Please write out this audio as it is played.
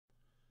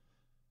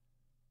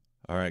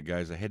All right,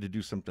 guys, I had to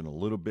do something a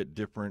little bit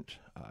different,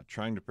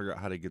 trying to figure out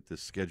how to get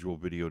this schedule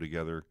video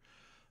together.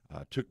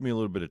 Took me a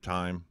little bit of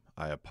time.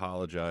 I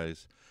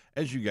apologize.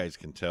 As you guys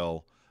can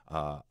tell,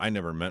 I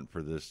never meant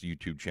for this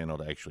YouTube channel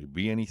to actually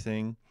be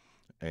anything,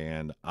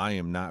 and I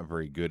am not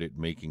very good at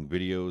making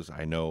videos.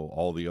 I know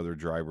all the other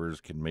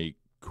drivers can make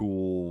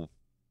cool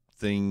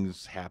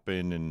things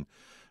happen and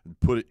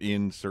put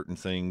in certain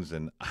things,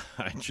 and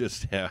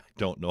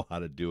don't know how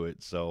to do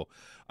it. So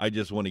I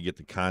just want to get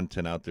the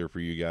content out there for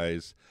you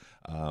guys.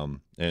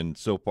 And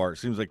so far, it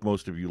seems like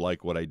most of you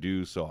like what I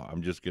do, so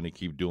I'm just going to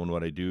keep doing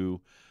what I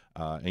do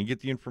and get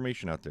the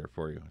information out there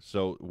for you.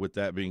 So with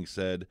that being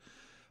said,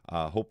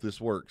 hope this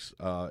works.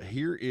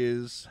 Here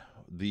is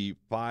the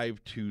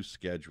 5-2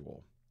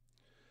 schedule.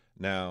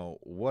 Now,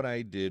 what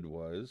I did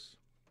was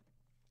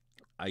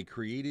I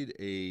created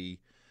a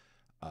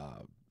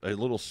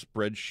little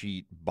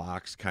spreadsheet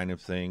box kind of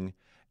thing,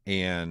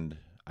 and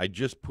I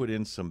just put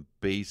in some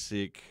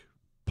basic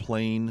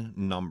plain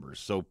numbers.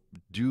 So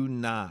do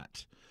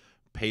not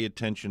pay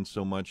attention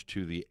so much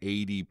to the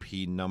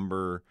ADP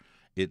number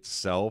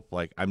itself.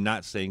 Like, I'm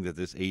not saying that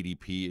this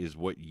ADP is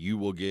what you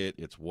will get.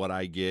 It's what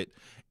I get.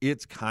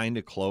 It's kind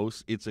of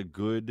close. It's a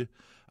good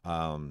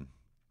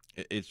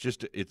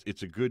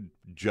it's a good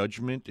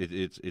judgment.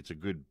 It's a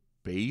good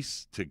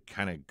base to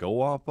kind of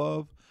go off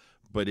of,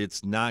 but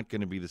it's not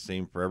going to be the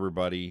same for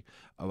everybody.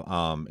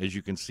 As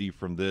you can see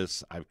from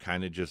this,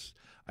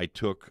 I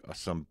took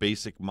some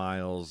basic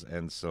miles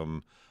and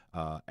some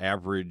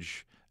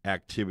average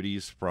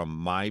activities from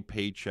my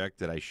paycheck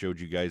that I showed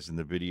you guys in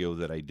the video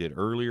that I did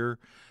earlier,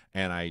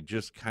 and I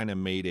just kind of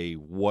made a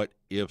what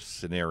if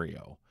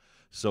scenario.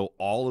 So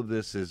all of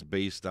this is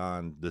based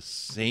on the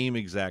same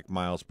exact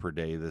miles per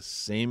day, the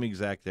same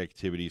exact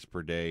activities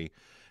per day.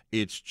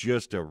 It's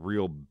just a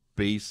real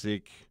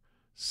basic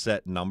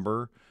set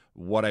number.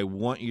 What I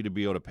want you to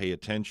be able to pay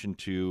attention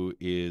to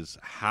is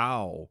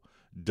how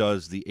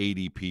does the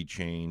ADP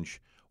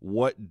change,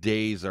 what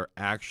days are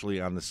actually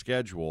on the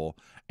schedule,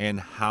 and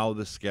how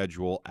the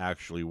schedule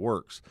actually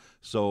works.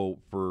 So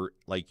for,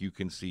 like you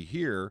can see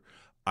here,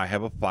 I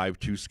have a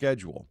 5-2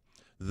 schedule.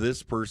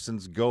 This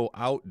person's go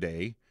out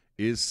day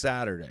is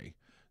Saturday.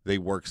 They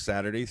work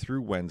Saturday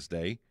through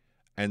Wednesday,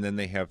 and then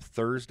they have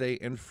Thursday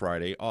and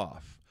Friday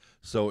off.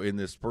 So in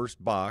this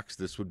first box,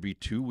 this would be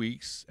 2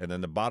 weeks, and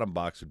then the bottom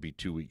box would be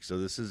 2 weeks. So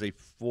this is a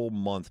full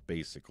month,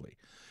 basically.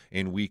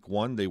 In week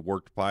 1, they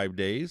worked 5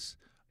 days.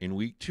 In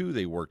week 2,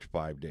 they worked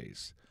 5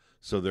 days.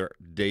 So their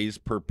days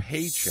per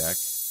paycheck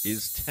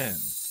is 10.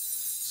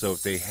 So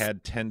if they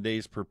had 10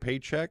 days per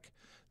paycheck,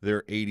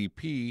 their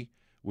ADP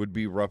would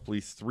be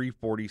roughly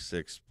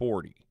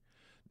 346.40.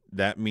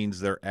 That means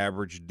their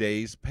average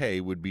day's pay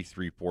would be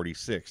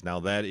 346. Now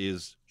that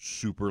is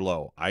super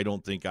low. I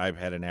don't think I've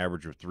had an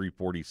average of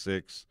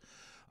 346.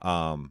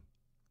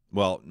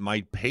 Well,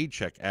 my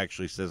paycheck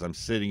actually says I'm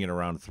sitting at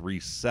around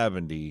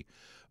 370,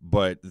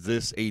 but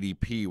this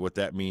ADP, what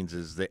that means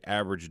is the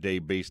average day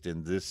based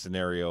in this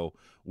scenario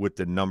with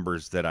the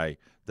numbers that I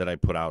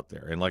put out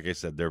there. And like I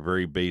said, they're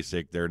very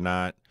basic. They're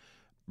not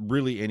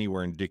really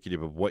anywhere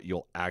indicative of what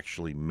you'll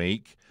actually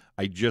make.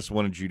 I just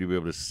wanted you to be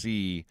able to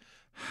see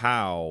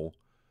how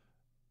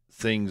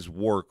things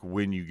work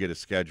when you get a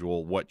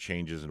schedule, what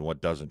changes and what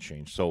doesn't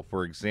change. So,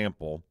 for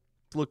example,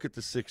 look at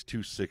the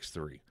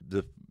 6263.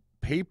 The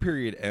pay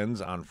period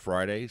ends on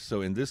Friday.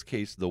 So in this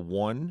case, the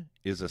 1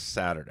 is a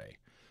Saturday.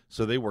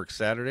 So they work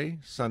Saturday,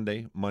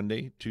 Sunday,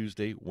 Monday,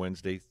 Tuesday,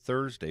 Wednesday,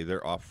 Thursday.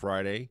 They're off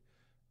Friday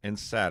and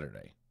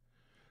Saturday.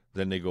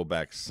 Then they go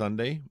back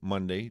Sunday,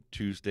 Monday,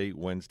 Tuesday,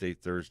 Wednesday,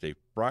 Thursday,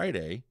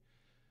 Friday,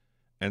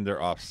 and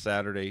they're off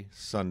Saturday,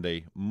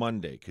 Sunday,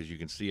 Monday, because you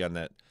can see on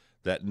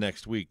that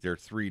next week, their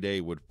 3-day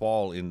would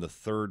fall in the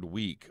 3rd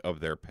week of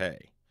their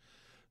pay.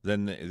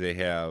 Then they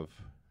have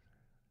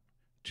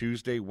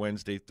Tuesday,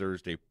 Wednesday,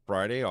 Thursday,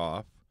 Friday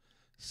off,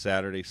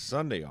 Saturday,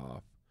 Sunday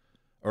off,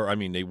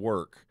 they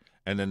work,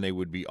 and then they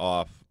would be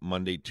off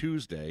Monday,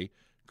 Tuesday,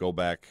 go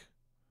back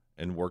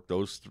and work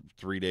those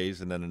 3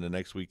 days, and then in the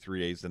next week 3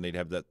 days, then they'd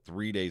have that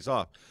 3 days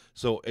off.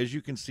 So as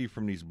you can see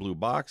from these blue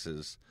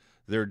boxes,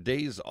 their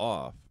days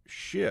off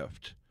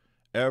shift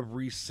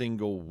every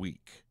single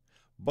week.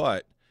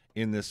 But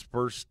in this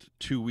first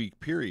 2-week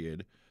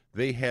period,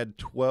 they had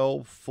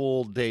 12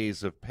 full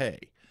days of pay.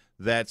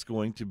 That's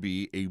going to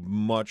be a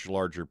much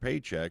larger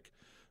paycheck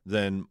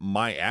than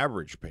my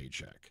average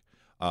paycheck.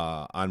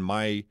 On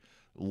my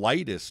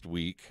lightest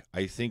week,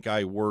 I think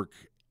I work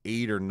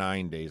 8 or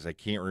 9 days. I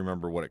can't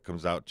remember what it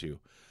comes out to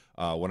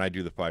when I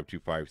do the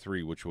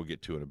 5253, which we'll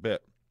get to in a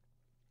bit.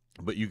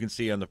 But you can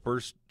see on the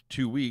first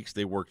 2 weeks,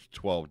 they worked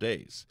 12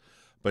 days.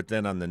 But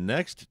then on the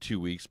next 2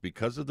 weeks,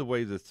 because of the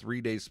way the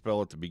 3 days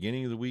fell at the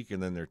beginning of the week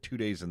and then their 2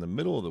 days in the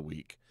middle of the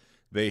week,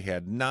 they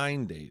had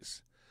 9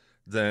 days.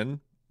 Then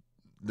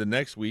the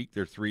next week,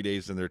 their 3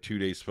 days and their 2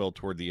 days fell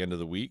toward the end of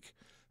the week,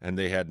 and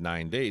they had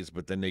 9 days.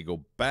 But then they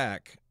go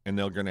back, and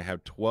they're going to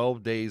have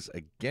 12 days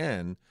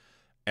again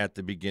at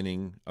the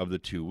beginning of the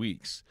 2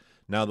 weeks.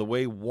 Now, the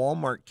way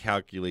Walmart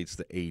calculates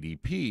the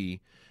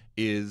ADP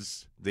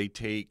is they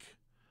take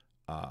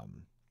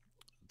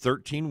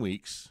 13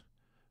 weeks,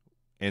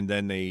 and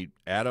then they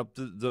add up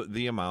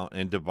the amount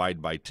and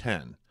divide by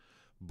 10.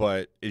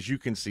 But as you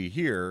can see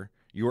here,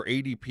 your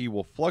ADP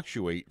will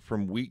fluctuate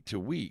from week to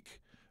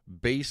week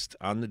based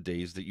on the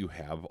days that you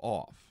have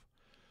off.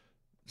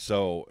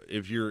 So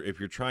if you're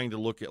trying to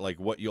look at like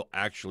what you'll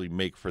actually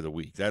make for the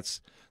week,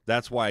 that's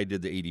why I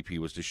did the ADP,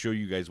 was to show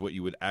you guys what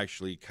you would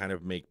actually kind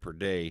of make per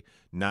day,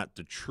 not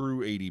the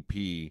true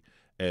ADP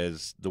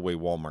as the way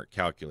Walmart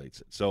calculates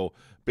it. So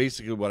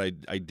basically what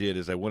I did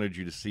is I wanted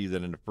you to see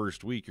that in the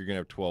first week you're going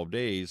to have 12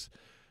 days.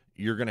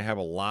 You're going to have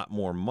a lot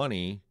more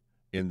money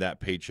in that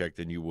paycheck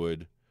than you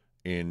would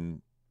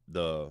in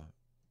the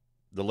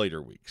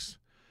later weeks.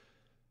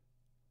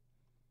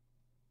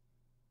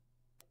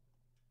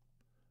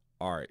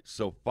 All right,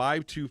 so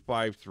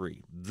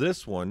 5253.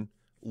 This one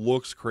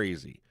looks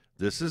crazy.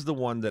 This is the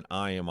one that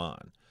I am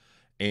on.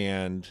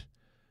 And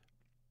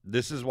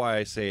this is why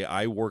I say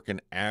I work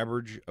an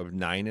average of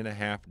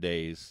 9.5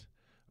 days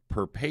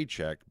per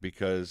paycheck,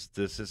 because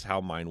this is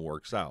how mine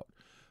works out.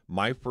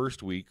 My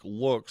first week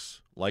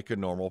looks like a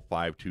normal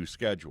 5-2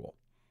 schedule.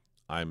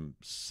 I'm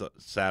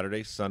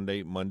Saturday,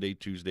 Sunday, Monday,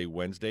 Tuesday,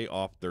 Wednesday,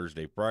 off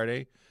Thursday,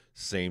 Friday.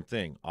 Same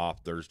thing, off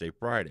Thursday,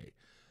 Friday.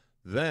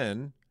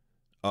 Then,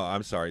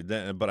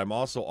 but I'm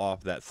also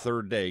off that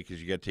third day,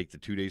 because you got to take the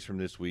 2 days from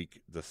this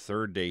week, the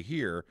third day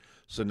here.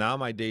 So now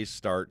my days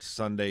start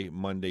Sunday,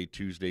 Monday,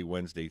 Tuesday,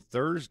 Wednesday,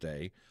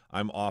 Thursday.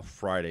 I'm off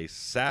Friday,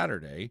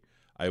 Saturday.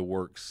 I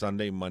work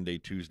Sunday, Monday,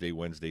 Tuesday,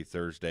 Wednesday,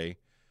 Thursday.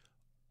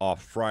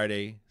 Off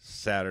Friday,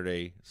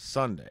 Saturday,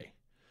 Sunday.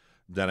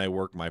 Then I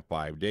work my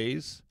 5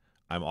 days.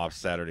 I'm off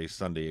Saturday,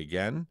 Sunday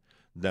again.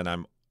 Then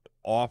I'm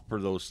off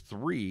for those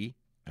 3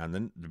 and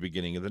then the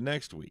beginning of the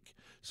next week.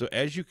 So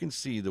as you can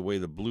see, the way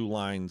the blue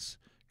lines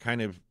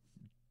kind of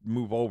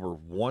move over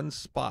one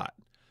spot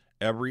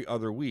every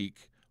other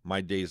week, my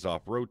days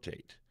off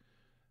rotate.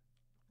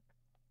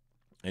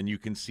 And you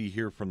can see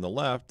here from the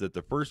left that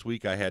the first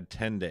week I had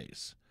 10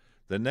 days.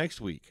 The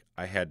next week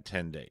I had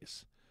 10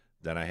 days.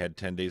 Then I had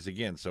 10 days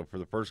again. So for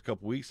the first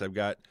couple weeks,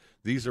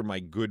 these are my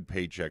good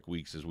paycheck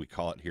weeks, as we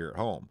call it here at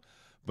home.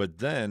 But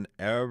then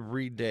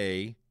every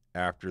day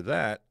after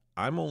that,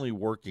 I'm only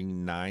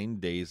working 9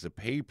 days a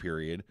pay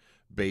period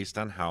based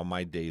on how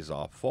my days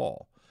off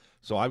fall.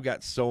 So I've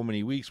got so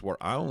many weeks where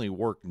I only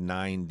work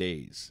 9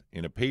 days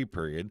in a pay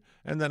period,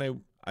 and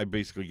then I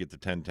basically get the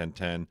 10, 10,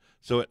 10.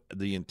 So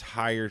the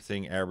entire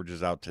thing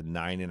averages out to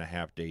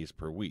 9.5 days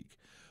per week.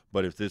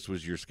 But if this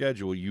was your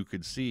schedule, you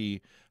could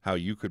see how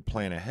you could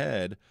plan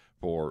ahead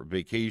for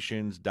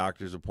vacations,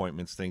 doctor's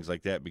appointments, things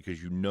like that,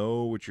 because you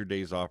know what your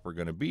days off are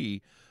going to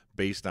be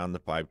based on the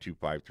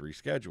 5253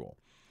 schedule.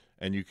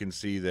 And you can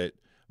see that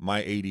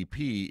my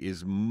ADP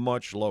is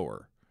much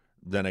lower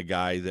than a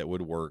guy that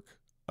would work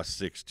a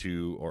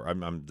 6-2, or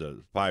I'm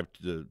the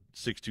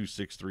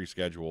 6-2-6-3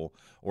 schedule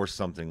or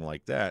something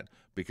like that,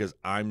 because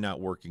I'm not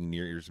working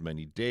near as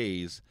many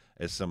days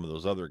as some of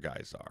those other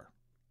guys are.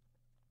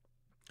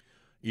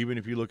 Even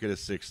if you look at a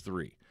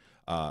 6-3,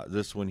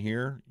 this one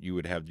here, you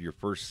would have your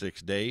first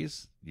 6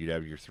 days, you'd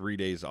have your 3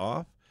 days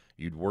off,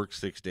 you'd work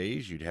 6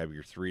 days, you'd have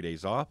your 3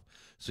 days off.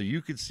 So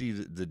you could see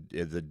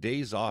the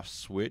days off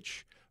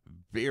switch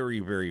very,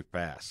 very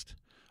fast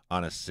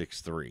on a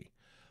 6-3.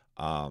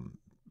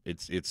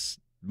 It's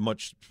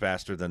much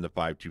faster than the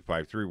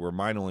 5-2-5-3, where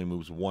mine only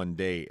moves 1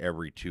 day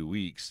every 2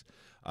 weeks.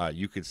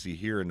 You could see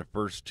here in the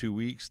first 2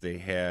 weeks they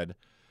had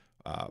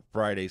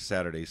Friday,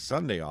 Saturday,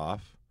 Sunday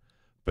off,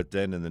 but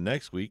then in the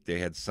next week they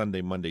had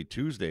Sunday, Monday,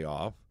 Tuesday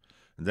off,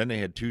 and then they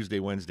had Tuesday,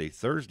 Wednesday,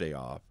 Thursday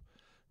off,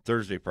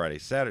 Thursday, Friday,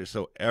 Saturday.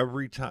 So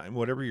every time,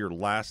 whatever your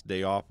last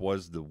day off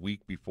was the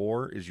week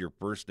before is your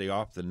first day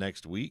off the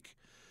next week.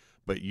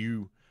 But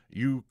you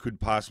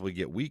could possibly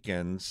get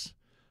weekends.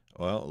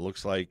 Well, it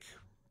looks like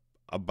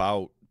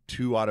about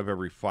 2 out of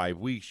every 5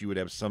 weeks you would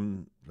have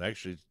some,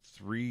 actually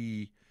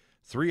 3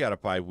 out of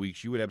 5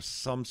 weeks you would have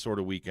some sort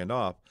of weekend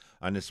off.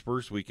 On this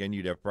first weekend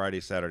you'd have Friday,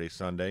 Saturday,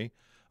 Sunday.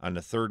 On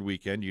the third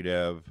weekend you'd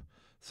have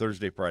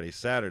Thursday, Friday,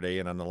 Saturday,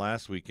 and on the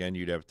last weekend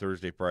you'd have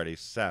Thursday, Friday,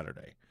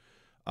 Saturday.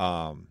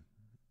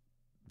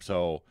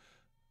 So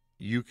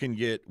you can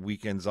get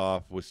weekends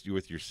off with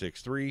your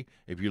 6-3.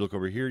 If you look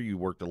over here, you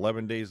worked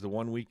 11 days the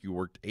one week, you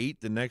worked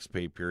 8 the next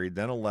pay period,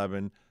 then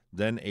 11,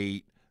 then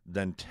 8,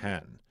 then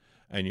 10.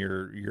 And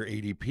your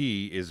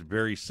ADP is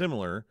very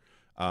similar,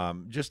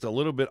 just a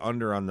little bit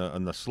under on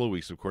the slow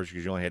weeks, of course,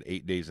 because you only had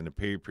 8 days in the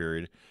pay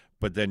period.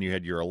 But then you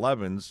had your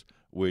 11s,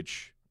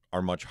 which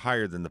are much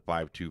higher than the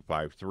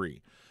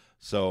 5-2-5-3.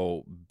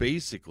 So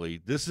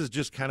basically, this is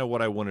just kind of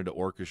what I wanted to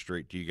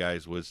orchestrate to you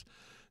guys. Was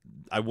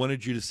I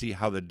wanted you to see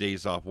how the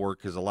days off work,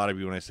 because a lot of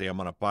you, when I say I'm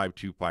on a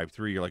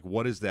 5-2-5-3, you're like,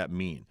 what does that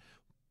mean?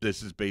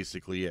 This is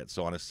basically it.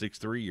 So on a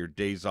 6-3, your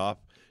days off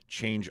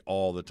change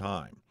all the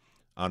time.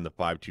 On the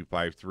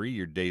 5-2-5-3,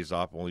 your days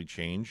off only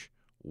change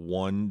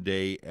 1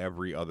 day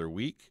every other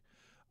week.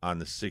 On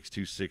the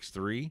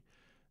 6-2-6-3,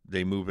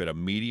 they move at a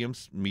medium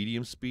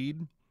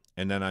speed.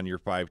 And then on your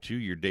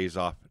 5-2, your days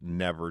off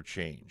never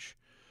change.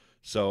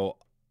 So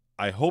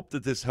I hope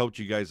that this helped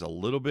you guys a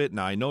little bit.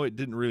 Now I know it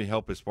didn't really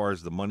help as far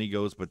as the money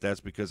goes, but that's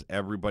because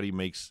everybody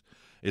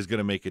is going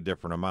to make a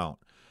different amount.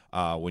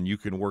 When you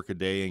can work a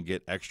day and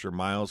get extra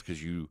miles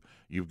because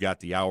you've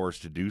got the hours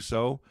to do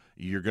so,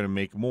 you're going to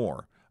make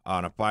more.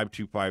 On a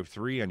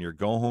 5253 on your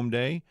go home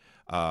day,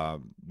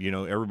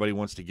 everybody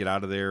wants to get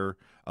out of there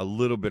a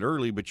little bit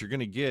early, but you're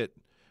going to get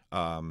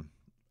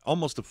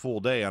almost a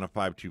full day on a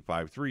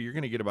 5253. You're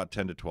going to get about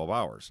 10 to 12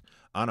 hours.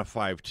 On a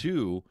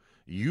 52,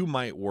 you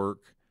might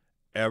work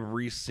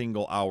every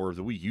single hour of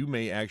the week. You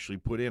may actually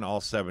put in all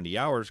 70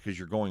 hours because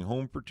you're going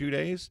home for 2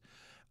 days,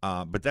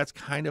 but that's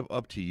kind of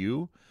up to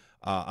you.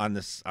 On a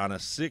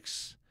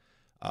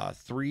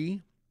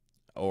 6-3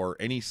 or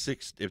any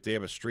 6, if they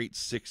have a straight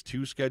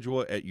 6-2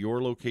 schedule at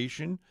your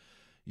location,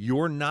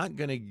 you're not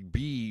going to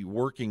be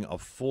working a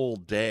full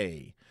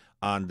day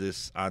on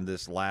this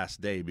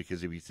last day,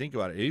 because if you think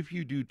about it, if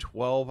you do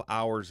 12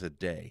 hours a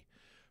day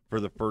for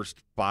the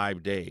first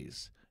 5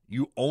 days,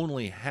 you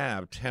only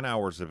have 10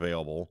 hours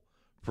available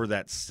for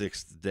that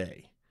 6th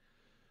day.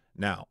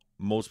 Now,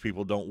 most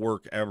people don't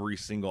work every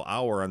single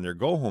hour on their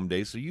go-home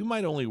day, so you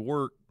might only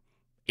work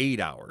 8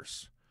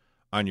 hours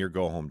on your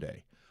go-home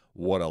day.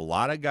 What a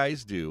lot of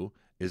guys do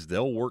is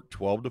they'll work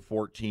 12 to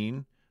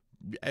 14,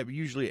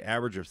 usually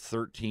average of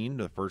 13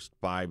 the first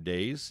 5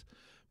 days,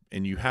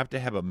 and you have to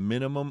have a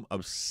minimum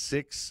of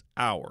 6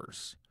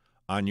 hours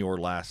on your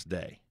last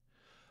day.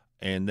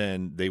 And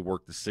then they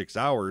work the 6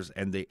 hours,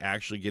 and they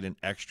actually get an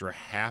extra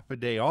half a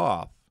day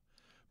off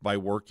by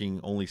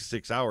working only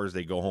 6 hours.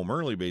 They go home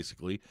early,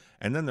 basically,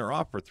 and then they're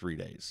off for 3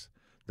 days.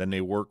 Then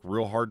they work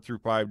real hard through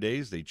 5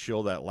 days. They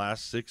chill that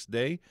last 6th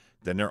day.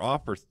 Then they're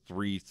off for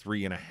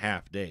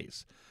 3.5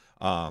 days.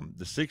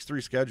 The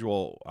 6-3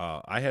 schedule,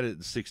 I had a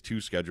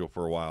 6-2 schedule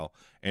for a while,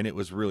 and it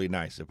was really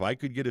nice. If I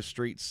could get a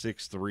straight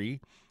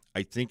 6-3,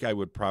 I think I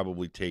would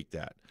probably take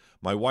that.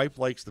 My wife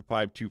likes the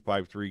 5-2,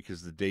 5-3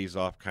 because the days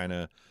off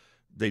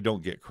they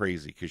don't get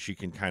crazy because she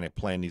can kind of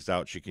plan these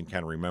out. She can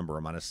kind of remember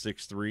them. On a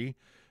 6-3,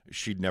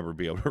 she'd never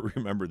be able to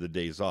remember the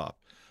days off.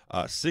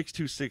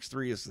 6-2,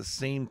 6-3 is the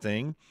same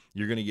thing.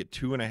 You're going to get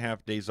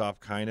 2.5 days off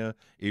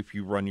if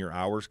you run your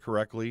hours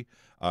correctly,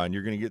 and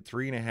you're going to get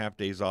 3.5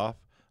 days off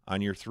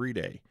on your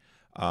 3-day.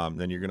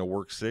 Then you're going to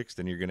work 6,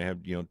 then you're going to have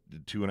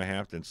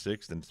 2.5, then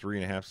 6, then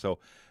 3.5. So,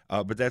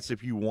 but that's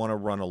if you want to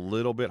run a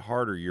little bit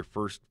harder your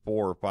first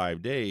 4 or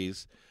 5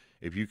 days.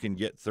 If you can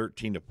get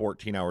 13 to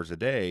 14 hours a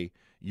day,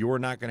 you're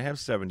not going to have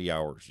 70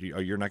 hours.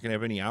 You're not going to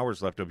have any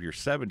hours left of your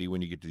 70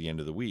 when you get to the end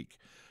of the week.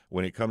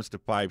 When it comes to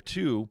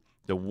 5-2,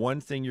 the one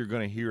thing you're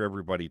going to hear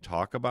everybody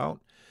talk about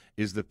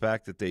is the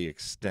fact that they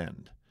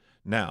extend.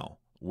 Now,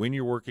 when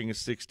you're working a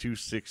 6-2,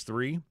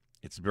 6-3,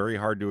 it's very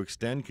hard to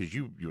extend because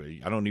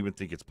I don't even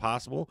think it's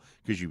possible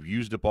because you've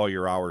used up all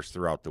your hours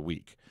throughout the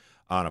week.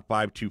 On a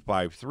 5-2,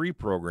 5-3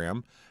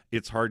 program,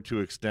 it's hard to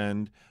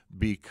extend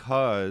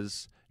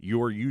because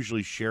you're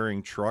usually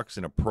sharing trucks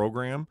in a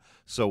program.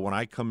 So when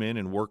I come in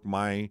and work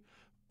my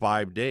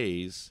 5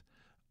 days,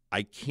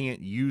 I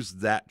can't use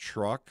that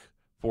truck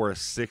for a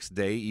 6th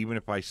day, even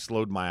if I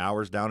slowed my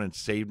hours down and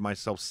saved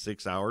myself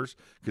 6 hours,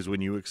 because when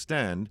you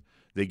extend,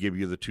 they give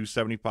you the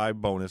 275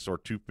 bonus or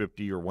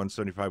 250 or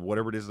 175,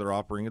 whatever it is they're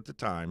offering at the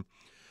time,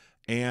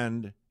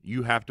 and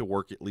you have to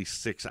work at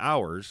least 6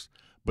 hours,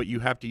 but you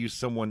have to use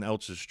someone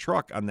else's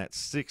truck on that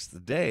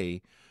 6th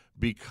day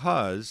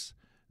because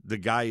the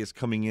guy is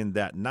coming in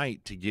that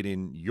night to get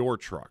in your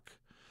truck.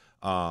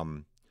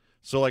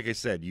 So like I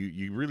said,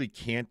 you really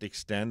can't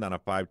extend on a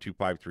 5-2,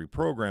 5-3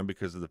 program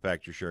because of the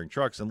fact you're sharing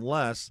trucks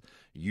unless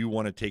you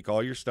want to take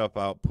all your stuff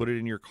out, put it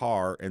in your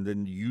car, and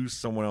then use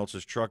someone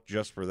else's truck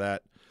just for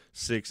that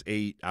 6,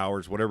 8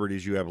 hours, whatever it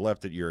is you have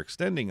left that you're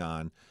extending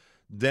on.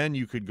 Then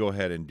you could go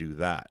ahead and do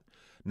that.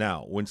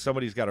 Now, when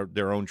somebody's got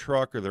their own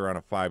truck or they're on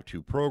a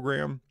 5-2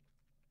 program,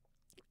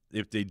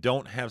 if they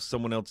don't have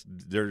someone else,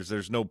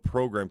 there's no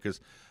program, because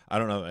I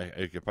don't know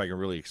if I can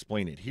really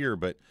explain it here,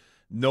 but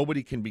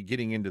nobody can be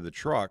getting into the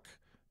truck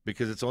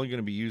because it's only going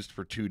to be used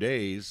for 2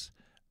 days.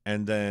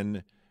 And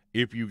then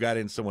if you got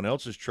in someone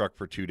else's truck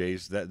for 2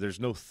 days, that there's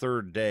no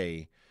 3rd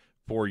day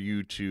for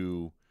you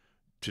to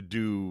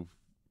do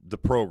the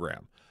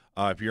program.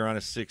 If you're on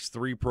a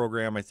 6-3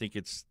 program, I think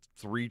it's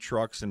 3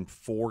 trucks and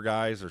 4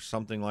 guys or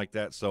something like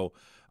that. So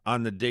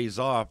on the days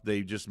off,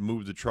 they just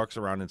move the trucks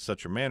around in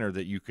such a manner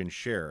that you can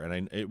share.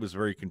 And it was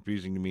very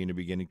confusing to me in the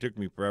beginning. It took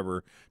me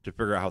forever to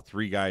figure out how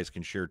 3 guys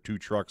can share 2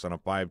 trucks on a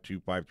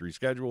 5-2, 5-3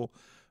 schedule,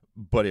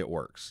 but it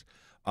works.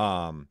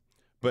 But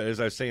as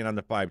I was saying, on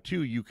the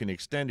 5-2, you can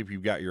extend if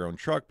you've got your own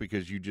truck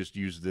because you just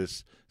use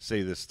this,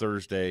 say this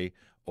Thursday,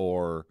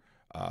 or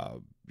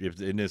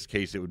if in this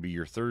case it would be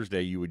your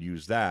Thursday, you would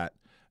use that.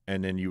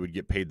 And then you would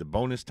get paid the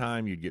bonus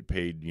time. You'd get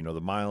paid,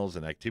 the miles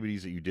and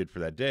activities that you did for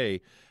that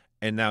day.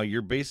 And now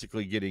you're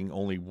basically getting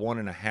only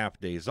 1.5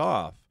 days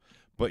off,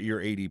 but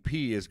your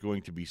ADP is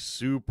going to be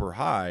super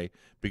high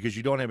because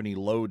you don't have any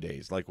low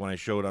days. Like when I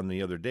showed on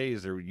the other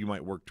days, you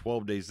might work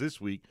 12 days this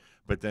week,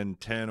 but then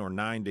 10 or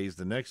 9 days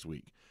the next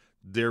week.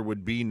 There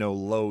would be no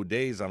low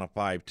days on a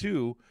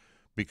 5-2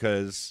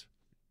 because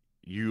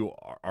you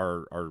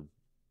are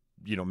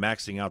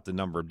maxing out the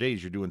number of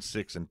days. You're doing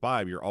 6 and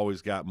 5. You're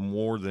always got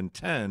more than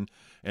 10.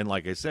 And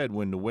like I said,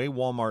 when the way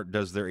Walmart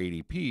does their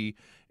ADP,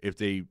 if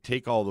they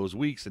take all those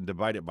weeks and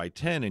divide it by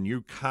 10 and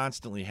you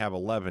constantly have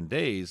 11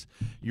 days,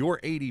 your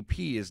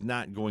ADP is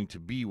not going to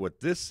be what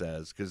this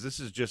says, because this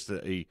is just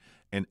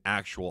an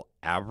actual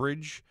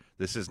average.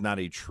 This is not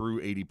a true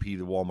ADP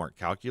that Walmart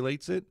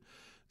calculates it.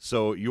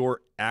 So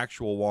your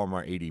actual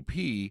Walmart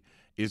ADP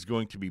is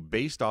going to be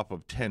based off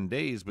of 10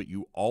 days, but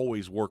you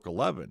always work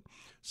 11.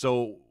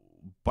 So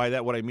by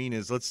that, what I mean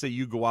is, let's say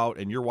you go out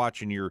and you're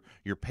watching your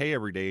pay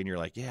every day and you're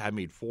like, yeah, I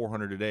made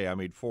 400 a day. I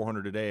made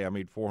 400 a day. I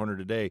made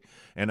 400 a day.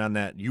 And on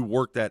that, you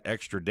work that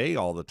extra day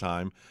all the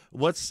time.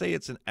 Let's say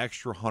it's an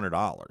extra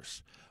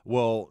 $100.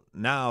 Well,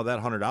 now that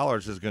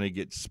 $100 is going to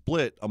get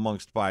split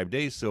amongst 5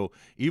 days. So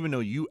even though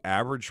you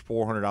average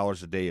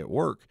 $400 a day at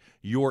work,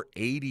 your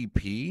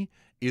ADP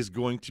is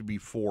going to be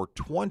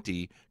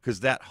 $420, because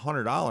that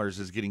 $100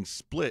 is getting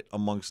split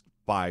amongst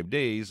 5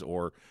 days,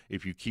 or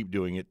if you keep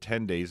doing it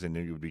 10 days, and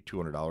then it would be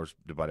 $200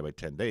 divided by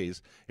 10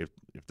 days, if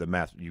the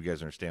math, you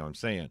guys understand what I'm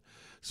saying.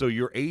 So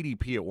your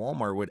ADP at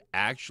Walmart would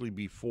actually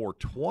be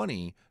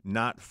 $420,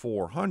 not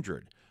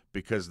 $400,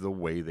 because of the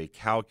way they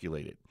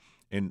calculate it.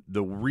 And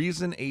the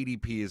reason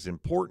ADP is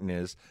important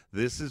is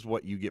this is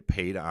what you get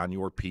paid on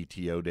your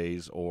PTO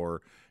days,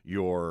 or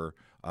your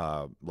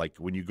like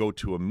when you go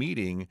to a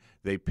meeting,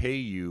 they pay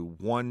you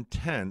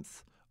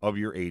 1/10 of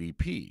your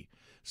ADP.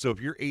 So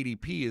if your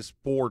ADP is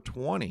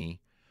 $420,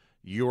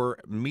 your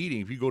meeting,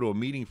 if you go to a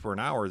meeting for an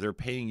hour, they're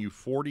paying you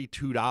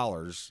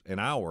 $42 an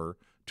hour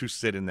to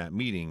sit in that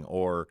meeting,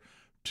 or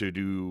to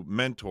do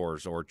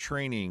mentors or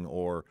training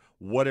or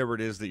whatever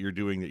it is that you're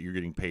doing that you're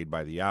getting paid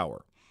by the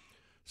hour.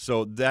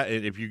 So that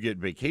if you get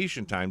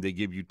vacation time, they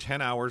give you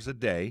 10 hours a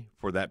day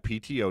for that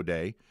PTO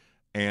day,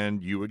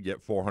 and you would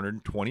get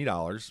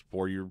 $420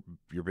 for your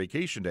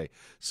vacation day.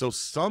 So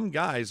some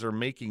guys are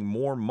making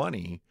more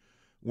money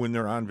when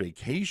they're on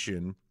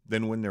vacation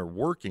than when they're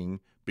working,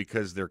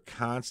 because they're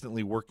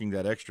constantly working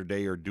that extra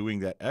day or doing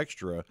that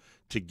extra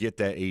to get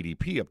that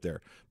ADP up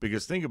there.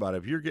 Because think about it,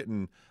 if you're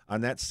getting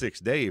on that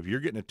 6th day, if you're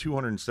getting a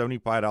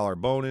 $275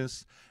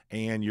 bonus,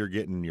 and you're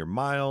getting your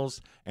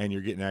miles, and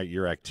you're getting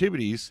your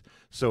activities,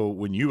 so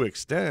when you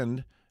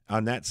extend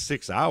on that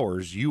 6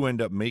 hours, you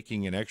end up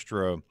making an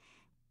extra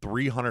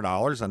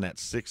 $300 on that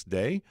 6th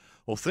day.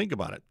 Well, think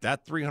about it.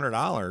 That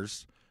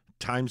 $300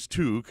 times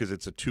 2, because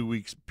it's a 2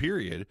 weeks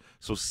period,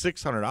 so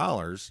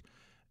 $600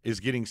 is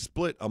getting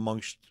split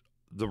amongst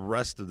the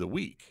rest of the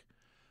week.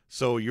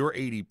 So your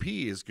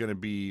ADP is going to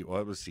be,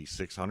 well, let's see,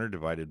 600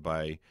 divided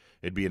by,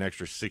 it'd be an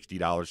extra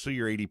 $60. So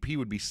your ADP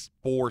would be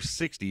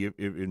 $460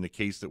 if in the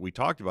case that we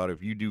talked about.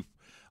 If you do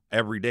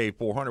every day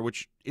 $400,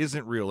 which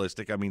isn't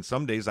realistic. I mean,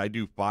 some days I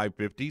do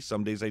 $550,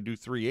 some days I do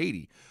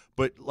 $380.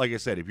 But like I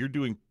said, if you're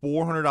doing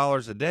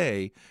 $400 a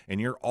day and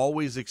you're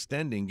always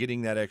extending,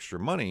 getting that extra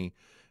money,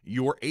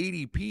 your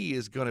ADP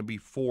is going to be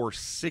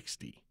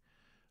 $460.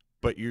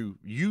 But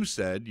you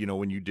said,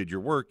 when you did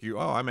your work,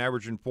 I'm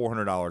averaging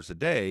 $400 a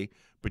day,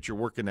 but you're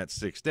working that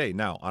 6th day.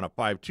 Now, on a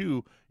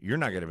 5/2, you're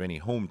not going to have any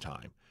home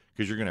time,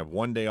 because you're going to have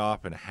 1 day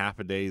off and half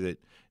a day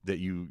that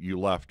you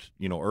left,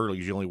 early,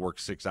 because you only work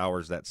 6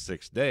 hours that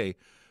 6th day.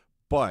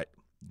 But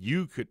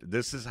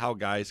this is how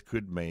guys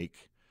could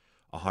make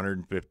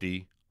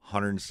 $150,000,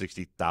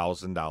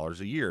 $160,000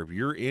 a year. If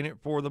you're in it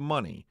for the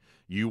money,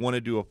 you want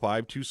to do a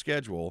 5/2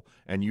 schedule,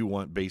 and you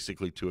want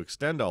basically to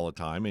extend all the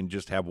time and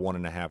just have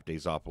 1.5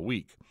 days off a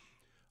week.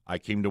 I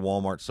came to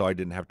Walmart so I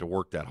didn't have to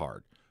work that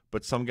hard.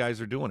 But some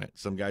guys are doing it.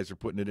 Some guys are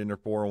putting it in their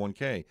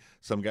 401k.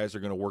 Some guys are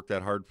going to work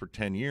that hard for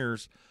 10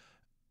 years,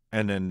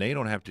 and then they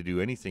don't have to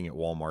do anything at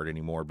Walmart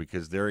anymore,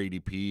 because their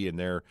ADP and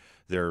their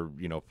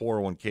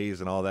 401ks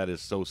and all that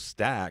is so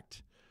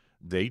stacked.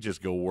 They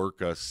just go work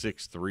a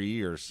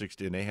 6/3 or 6,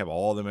 and they have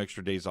all them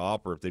extra days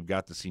off, or if they've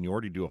got the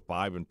seniority, do a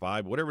 5 and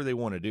 5, whatever they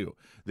want to do.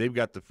 They've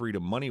got the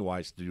freedom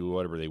money-wise to do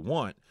whatever they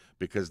want,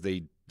 because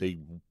they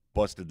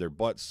busted their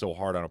butts so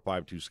hard on a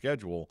 5/2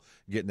 schedule,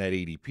 getting that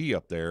ADP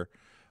up there.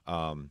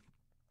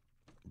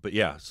 But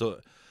yeah, so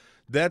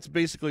that's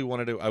basically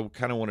I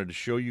kind of wanted to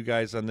show you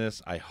guys on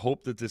this. I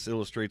hope that this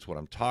illustrates what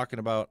I'm talking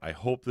about. I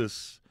hope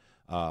this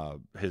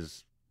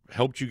has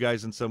helped you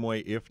guys in some way.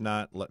 If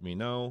not, let me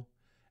know,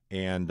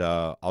 and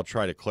I'll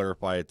try to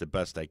clarify it the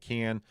best I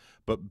can.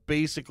 But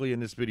basically in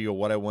this video,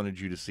 what I wanted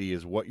you to see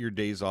is what your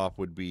days off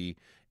would be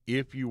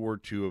if you were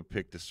to have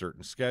picked a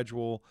certain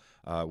schedule,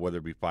 whether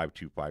it be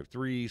 5/2,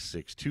 5/3,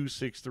 6/2,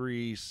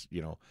 6/3,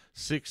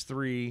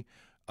 6/3.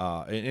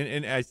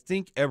 And I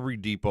think every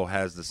depot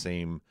has the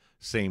same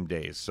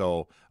days.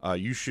 So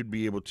you should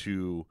be able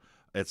to,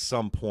 at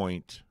some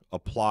point,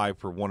 apply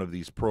for one of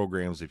these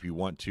programs if you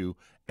want to.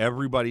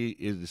 Everybody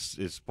is,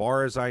 as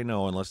far as I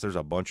know, unless there's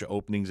a bunch of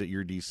openings at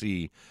your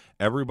DC,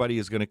 everybody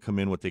is going to come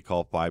in what they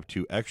call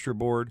 5/2 extra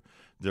board.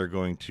 They're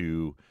going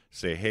to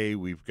say, hey,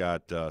 we've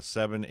got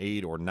 7,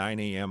 8, or 9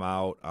 a.m.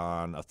 out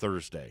on a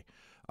Thursday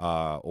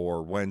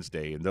or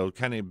Wednesday. And they'll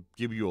kind of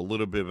give you a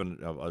little bit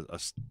of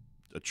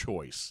a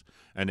choice,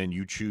 and then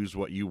you choose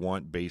what you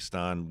want based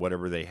on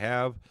whatever they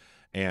have,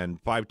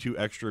 And 5-2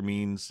 extra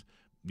means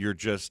you're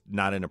just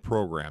not in a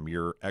program.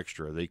 You're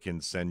extra. They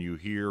can send you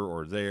here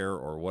or there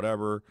or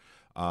whatever.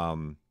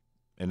 And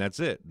that's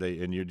it.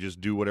 And you just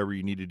do whatever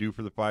you need to do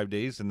for the 5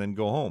 days and then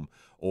go home.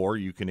 Or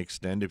you can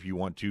extend if you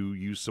want to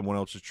use someone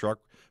else's truck,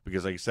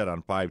 because like I said,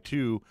 on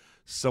 5-2,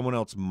 someone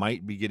else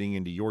might be getting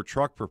into your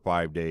truck for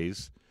 5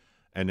 days,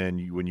 and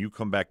then when you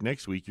come back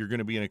next week, you're going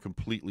to be in a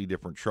completely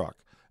different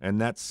truck.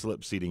 And that's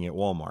slip seating at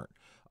Walmart.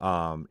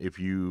 If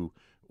you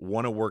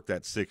want to work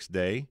that 6th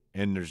day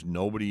and there's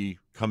nobody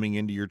coming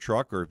into your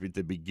truck, or if at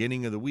the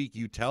beginning of the week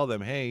you tell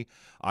them, hey,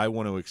 I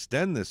want to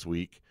extend this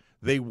week,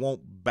 they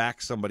won't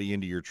back somebody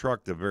into your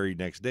truck the very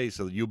next day.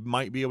 So you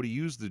might be able to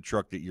use the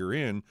truck that you're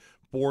in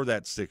for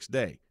that 6th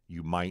day.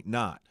 You might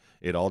not.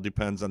 It all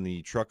depends on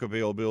the truck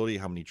availability,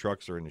 how many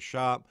trucks are in the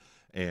shop,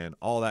 and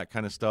all that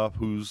kind of stuff,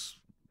 who's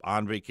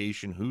on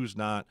vacation, who's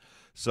not.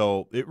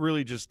 So it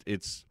really just,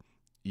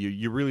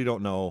 you really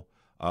don't know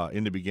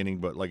in the beginning.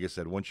 But like I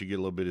said, once you get a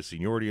little bit of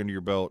seniority under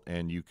your belt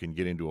and you can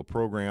get into a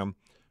program,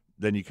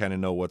 then you kind of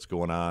know what's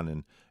going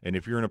on. And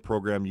if you're in a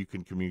program, you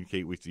can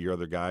communicate with your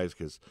other guys,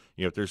 because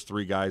if there's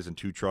 3 guys and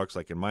 2 trucks,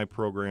 like in my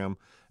program,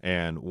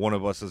 and one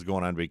of us is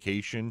going on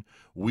vacation,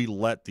 we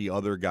let the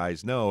other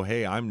guys know,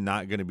 hey, I'm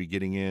not going to be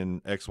getting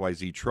in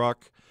XYZ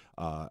truck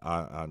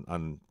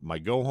on my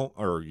go home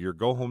or your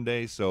go home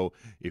day. So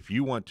if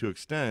you want to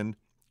extend,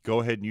 go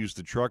ahead and use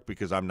the truck,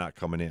 because I'm not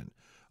coming in.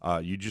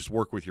 You just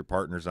work with your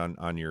partners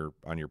on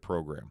your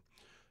program.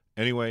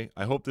 Anyway,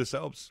 I hope this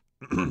helps.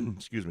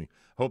 Excuse me.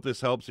 Hope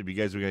this helps. If you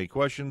guys have any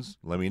questions,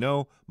 let me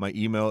know. My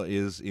email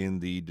is in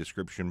the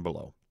description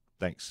below.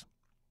 Thanks.